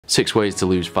6 ways to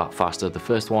lose fat faster. The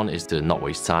first one is to not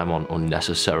waste time on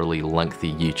unnecessarily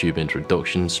lengthy YouTube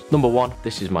introductions. Number 1,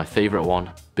 this is my favorite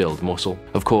one, build muscle.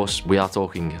 Of course, we are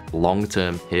talking long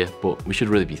term here, but we should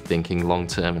really be thinking long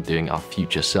term and doing our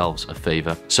future selves a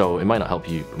favor. So it might not help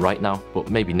you right now, but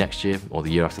maybe next year or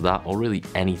the year after that, or really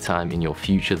any time in your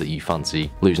future that you fancy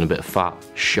losing a bit of fat,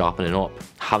 sharpening up.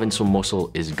 Having some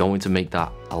muscle is going to make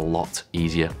that a lot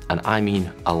easier, and I mean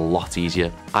a lot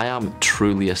easier. I am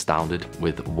truly astounded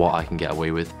with what I can get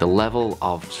away with. The level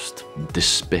of just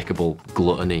despicable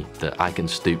gluttony that I can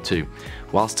stoop to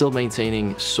while still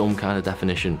maintaining some kind of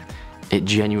definition, it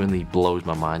genuinely blows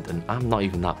my mind. And I'm not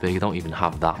even that big, I don't even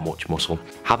have that much muscle.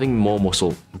 Having more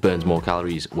muscle burns more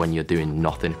calories when you're doing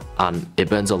nothing, and it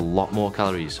burns a lot more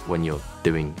calories when you're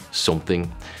doing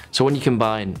something. So when you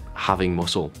combine having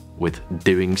muscle with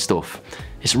doing stuff,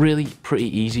 it's really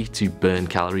pretty easy to burn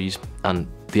calories. And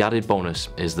the added bonus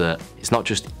is that it's not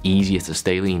just easier to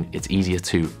stay lean, it's easier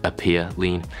to appear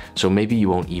lean. So maybe you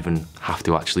won't even have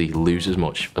to actually lose as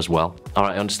much as well. All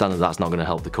right, I understand that that's not gonna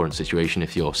help the current situation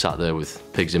if you're sat there with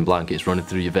pigs in blankets running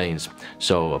through your veins.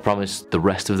 So I promise the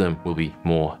rest of them will be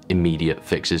more immediate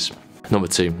fixes. Number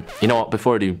 2, you know what,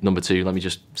 before I do number 2, let me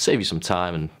just save you some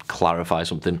time and clarify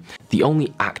something. The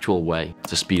only actual way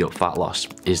to speed up fat loss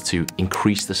is to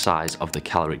increase the size of the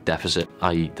caloric deficit,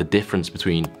 i.e. the difference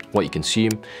between what you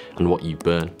consume and what you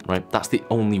burn, right? That's the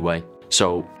only way.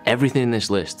 So everything in this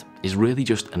list is really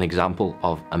just an example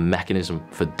of a mechanism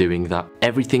for doing that.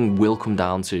 Everything will come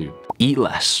down to eat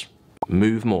less,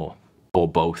 move more, or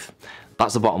both.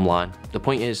 That's the bottom line. The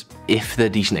point is, if they're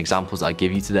decent examples that I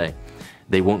give you today,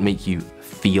 they won't make you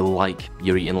feel like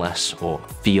you're eating less or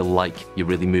feel like you're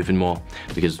really moving more,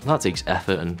 because that takes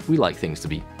effort and we like things to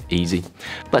be easy.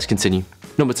 Let's continue.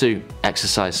 Number 2,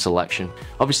 exercise selection.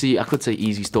 Obviously, I could say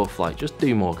easy stuff like just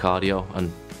do more cardio,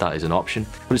 and that is an option,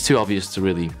 but it's too obvious to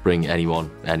really bring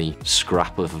anyone any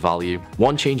scrap of value.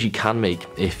 One change you can make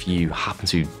if you happen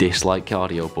to dislike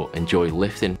cardio but enjoy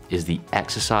lifting is the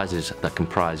exercises that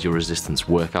comprise your resistance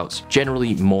workouts.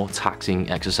 Generally, more taxing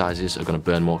exercises are going to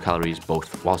burn more calories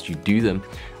both whilst you do them,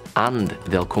 and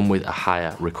they'll come with a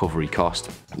higher recovery cost.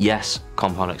 Yes,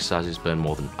 compound exercises burn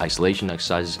more than isolation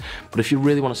exercises, but if you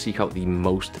really want to seek out the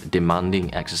most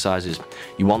demanding exercises,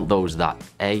 you want those that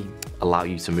A, allow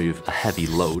you to move a heavy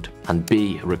load, and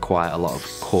B, require a lot of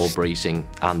core bracing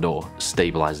and or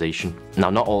stabilization. Now,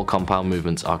 not all compound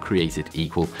movements are created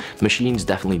equal. Machines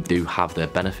definitely do have their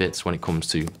benefits when it comes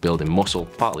to building muscle,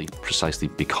 partly precisely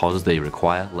because they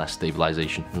require less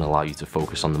stabilization and allow you to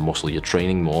focus on the muscle you're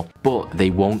training more, but they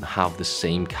won't have the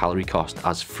same calorie cost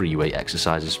as free weight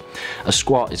exercises. A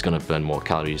squat is going to burn more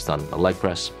calories than a leg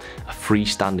press. A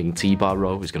freestanding T-bar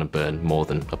row is going to burn more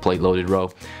than a plate loaded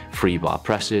row. Free bar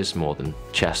presses more than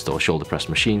chest or shoulder press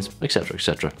machines, etc,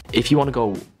 etc. If you want to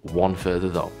go one further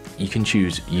though, you can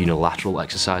choose unilateral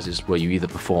exercises where you either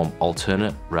perform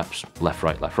alternate reps, left,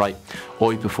 right,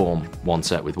 or you perform one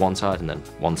set with one side and then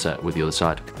one set with the other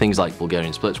side. Things like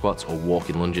Bulgarian split squats or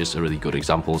walking lunges are really good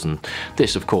examples, and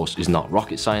this of course is not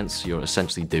rocket science. You're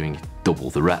essentially doing double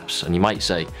the reps, and you might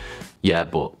say, yeah,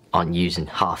 but aren't using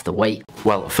half the weight?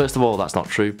 Well, first of all, that's not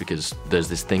true, because there's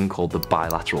this thing called the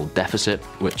bilateral deficit,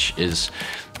 which is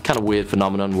kind of weird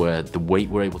phenomenon where the weight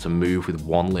we're able to move with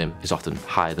one limb is often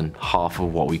higher than half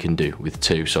of what we can do with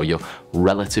two. So you're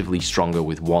relatively stronger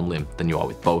with one limb than you are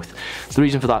with both. The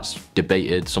reason for that's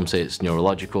debated. Some say it's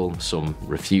neurological, some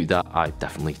refute that. I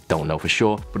definitely don't know for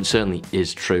sure, but it certainly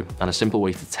is true. And a simple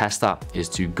way to test that is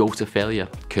to go to failure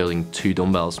curling 2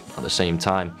 dumbbells at the same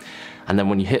time. And then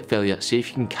when you hit failure, see if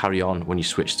you can carry on when you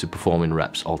switch to performing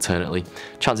reps alternately.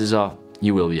 Chances are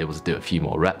you will be able to do a few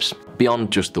more reps.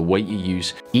 Beyond just the weight you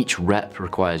use, each rep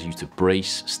requires you to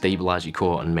brace, stabilize your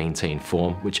core and maintain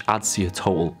form, which adds to your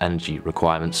total energy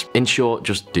requirements. In short,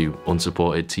 just do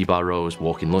unsupported T-bar rows,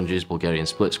 walking lunges, Bulgarian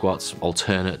split squats,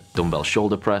 alternate dumbbell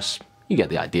shoulder press. You get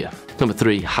the idea. Number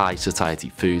 3, high satiety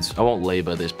foods. I won't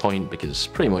labor this point because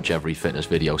pretty much every fitness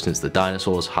video since the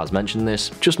dinosaurs has mentioned this.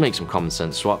 Just make some common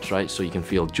sense swaps, right? So you can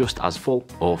feel just as full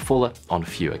or fuller on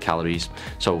fewer calories.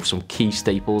 So some key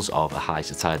staples of a high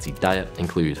satiety diet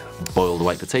include boiled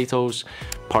white potatoes,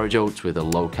 porridge oats with a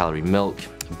low calorie milk,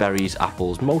 berries,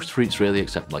 apples, most fruits really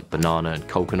except like banana and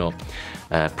coconut.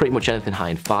 Pretty much anything high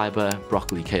in fiber,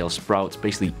 broccoli, kale, sprouts,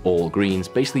 basically all greens,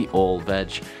 basically all veg,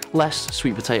 less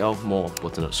sweet potato, more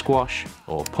butternut squash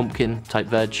or pumpkin type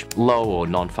veg, low or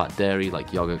non-fat dairy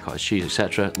like yogurt, cottage cheese,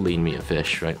 etc, lean meat and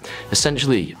fish, right?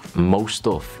 Essentially most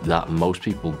stuff that most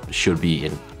people should be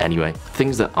eating anyway.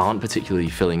 Things that aren't particularly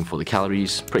filling for the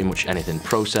calories, pretty much anything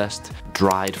processed,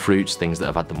 dried fruits, things that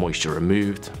have had the moisture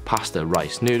removed, pasta,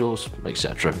 rice, noodles,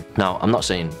 etc. etc. Now, I'm not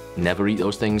saying never eat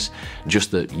those things,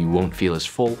 just that you won't feel as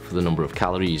full for the number of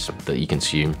calories that you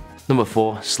consume. Number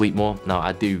 4, sleep more. Now,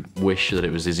 I do wish that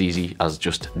it was as easy as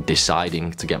just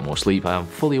deciding to get more sleep. I am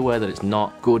fully aware that it's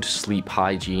not. Good sleep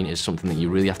hygiene is something that you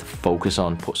really have to focus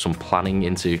on, put some planning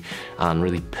into, and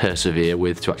really persevere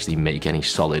with to actually make any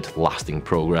solid, lasting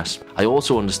progress. I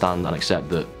also understand and accept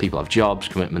that people have jobs,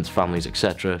 commitments, families,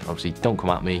 etc. Obviously, don't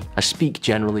come at me. I speak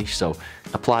generally, so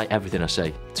apply everything I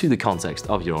say to the context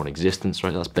of your own existence,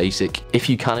 right? That's basic. If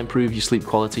you can improve your sleep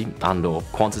quality and/or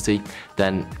quantity,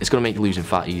 then it's going to make losing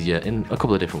fat easier in a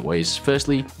couple of different ways.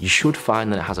 Firstly, you should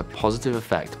find that it has a positive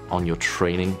effect on your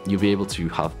training. You'll be able to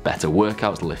have better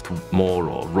workouts, lift more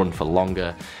or run for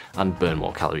longer, and burn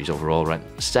more calories overall, right?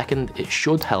 Second, it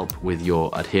should help with your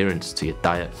adherence to your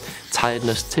diet.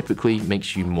 Tiredness typically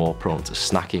makes you more prone to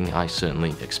snacking. I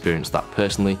certainly experienced that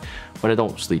personally when I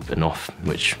don't sleep enough,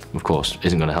 which of course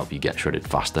isn't going to help you get shredded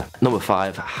faster. Number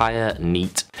 5, higher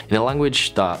NEAT. In a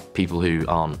language that people who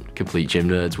aren't complete gym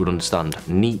nerds would understand,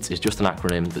 NEAT is just an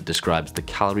acronym that describes the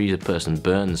calories a person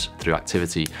burns through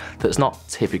activity that's not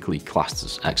typically classed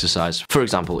as exercise. For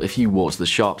example, if you walk to the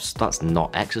shops, that's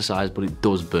not exercise, but it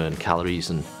does burn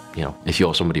calories. And you know, if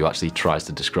you're somebody who actually tries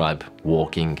to describe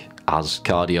walking as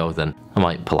cardio, then I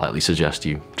might politely suggest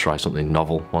you try something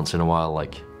novel once in a while,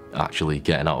 like actually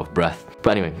getting out of breath.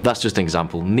 But anyway, that's just an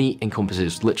example. NEAT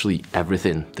encompasses literally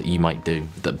everything that you might do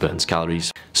that burns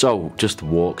calories. So just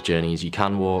walk journeys. You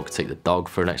can walk, take the dog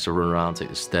for an extra run around, take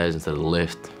the stairs instead of the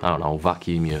lift. I don't know,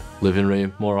 vacuum your living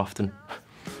room more often.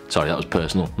 Sorry, that was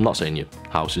personal. I'm not saying your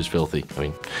house is filthy. I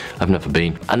mean, I've never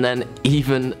been. And then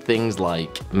even things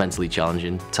like mentally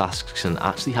challenging tasks can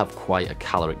actually have quite a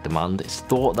caloric demand. It's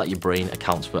thought that your brain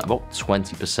accounts for about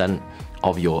 20%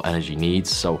 of your energy needs.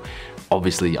 So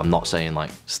obviously, I'm not saying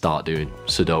like start doing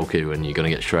Sudoku and you're gonna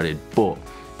get shredded, but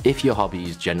if your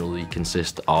hobbies generally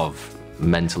consist of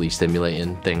mentally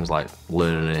stimulating things like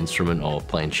learning an instrument or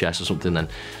playing chess or something, then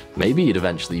maybe you'd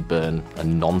eventually burn a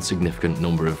non-significant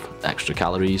number of extra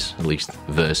calories, at least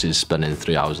versus spending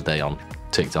 3 hours a day on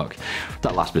TikTok.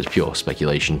 That last bit's pure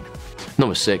speculation.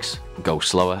 Number 6, go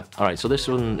slower. All right, so this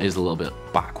one is a little bit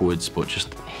backwards, but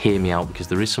just hear me out because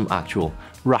there is some actual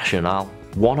rationale.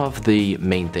 One of the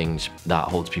main things that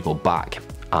holds people back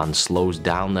and slows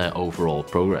down their overall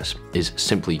progress is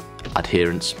simply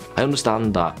adherence. I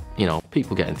understand that, you know,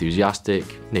 people get enthusiastic,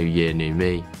 new year, new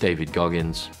me, David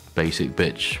Goggins, basic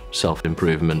bitch,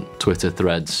 self-improvement, Twitter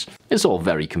threads. It's all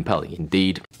very compelling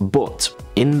indeed, but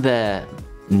in their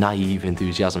naive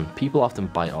enthusiasm, people often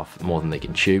bite off more than they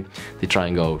can chew. They try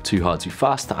and go too hard too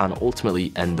fast and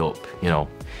ultimately end up, you know,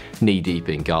 knee deep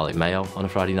in garlic mayo on a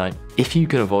Friday night. If you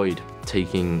can avoid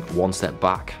taking one step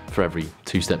back for every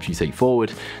 2 steps you take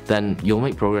forward, then you'll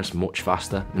make progress much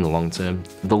faster in the long term.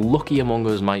 The lucky among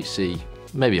us might see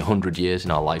maybe 100 years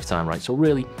in our lifetime, right? So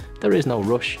really, there is no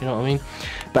rush, you know what I mean?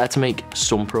 Better to make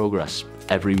some progress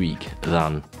every week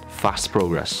than fast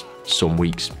progress some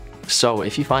weeks. So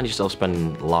if you find yourself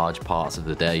spending large parts of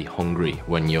the day hungry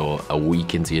when you're a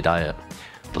week into your diet,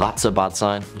 that's a bad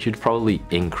sign. You should probably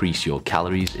increase your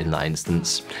calories in that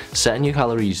instance. Setting your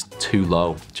calories too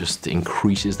low just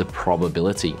increases the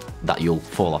probability that you'll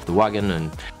fall off the wagon and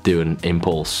do an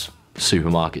impulse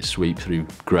supermarket sweep through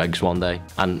Greggs one day.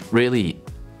 And really,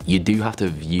 you do have to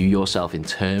view yourself in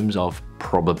terms of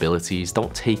probabilities.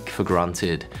 Don't take for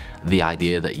granted the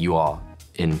idea that you are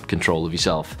in control of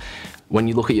yourself. When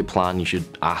you look at your plan, you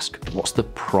should ask, what's the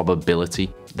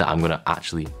probability that I'm gonna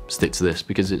actually stick to this?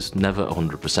 Because it's never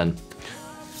 100%.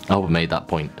 I hope I made that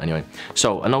point anyway.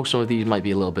 So I know some of these might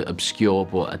be a little bit obscure,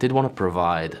 but I did want to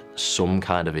provide some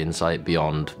kind of insight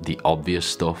beyond the obvious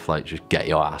stuff, like just get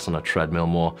your ass on a treadmill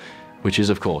more, which is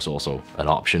of course also an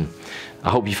option. I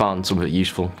hope you found some of it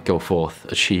useful. Go forth,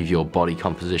 achieve your body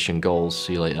composition goals.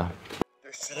 See you later.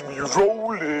 They see me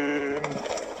rolling,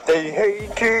 they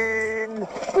hating.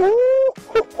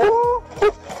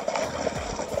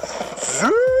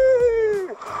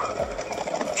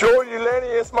 Joey Lenny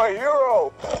is my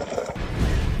hero.